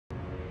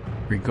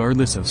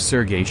Regardless of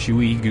Sergei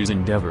Shoigu's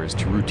endeavors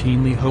to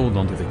routinely hold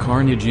onto the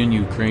carnage in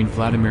Ukraine,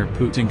 Vladimir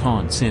Putin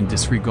haunts and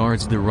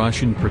disregards the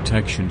Russian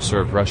protection.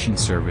 Russian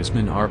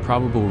servicemen are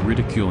probably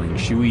ridiculing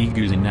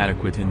Shoigu's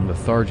inadequate and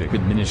lethargic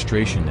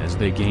administration as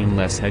they gain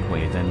less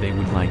headway than they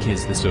would like.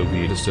 As the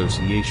Soviet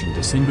Association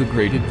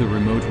disintegrated, the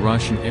remote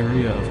Russian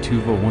area of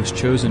Tuva was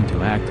chosen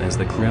to act as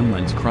the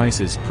Kremlin's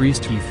crisis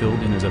priest. He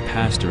filled in as a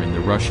pastor in the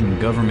Russian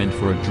government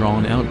for a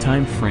drawn-out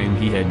time frame.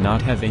 He had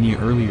not have any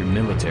earlier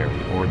military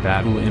or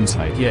battle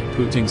insight, yet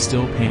Putin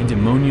still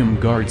pandemonium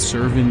guard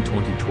serve in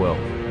 2012.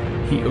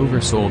 He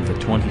oversold the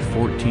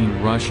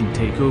 2014 Russian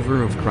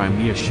takeover of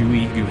Crimea.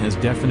 Shoigu has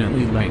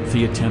definitely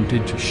lengthy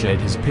attempted to shed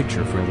his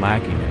picture for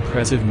lacking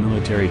impressive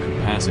military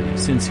capacity,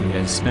 since he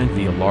has spent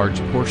a large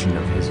portion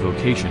of his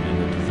vocation in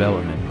the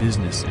development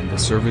business and the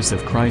service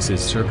of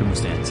crisis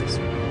circumstances.